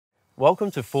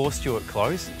Welcome to 4 Stuart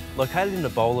Close. Located in the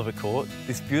bowl of a court,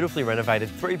 this beautifully renovated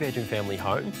 3-bedroom family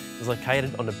home is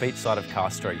located on the beach side of Car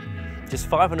Street. Just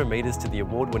 500 metres to the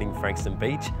award-winning Frankston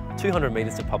Beach, 200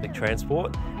 metres to public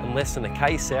transport, and less than a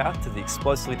K south to the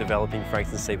explosively developing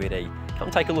Frankston CBD.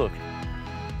 Come take a look.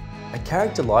 A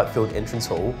character light-filled entrance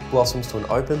hall blossoms to an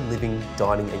open living,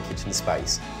 dining and kitchen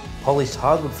space. Polished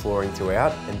hardwood flooring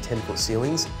throughout and 10-foot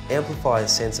ceilings amplify a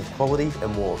sense of quality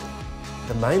and warmth.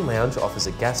 The main lounge offers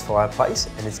a gas fireplace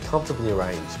and is comfortably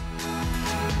arranged.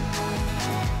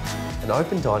 An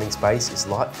open dining space is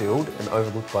light-filled and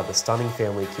overlooked by the stunning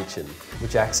family kitchen,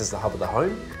 which acts as the hub of the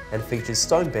home and features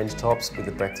stone bench tops with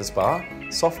a breakfast bar,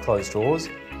 soft closed drawers,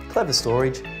 clever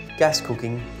storage, gas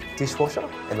cooking, dishwasher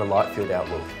and a light-filled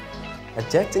outlook. A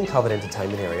decked and covered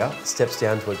entertainment area steps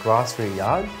down to a grass-free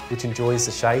yard which enjoys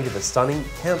the shade of a stunning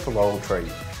camphor laurel tree.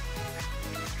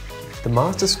 The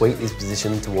master suite is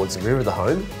positioned towards the rear of the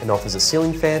home and offers a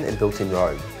ceiling fan and built-in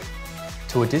robe.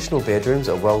 2 additional bedrooms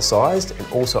are well-sized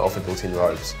and also offer built-in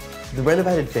robes. The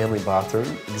renovated family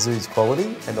bathroom exudes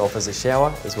quality and offers a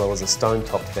shower as well as a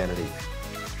stone-topped vanity.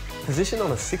 Positioned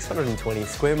on a 620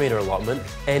 square metre allotment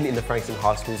and in the Frankston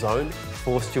High School zone,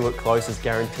 4 Stuart Close is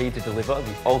guaranteed to deliver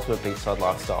the ultimate beachside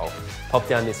lifestyle. Pop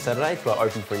down this Saturday to our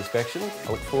open for inspection. I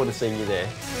look forward to seeing you there.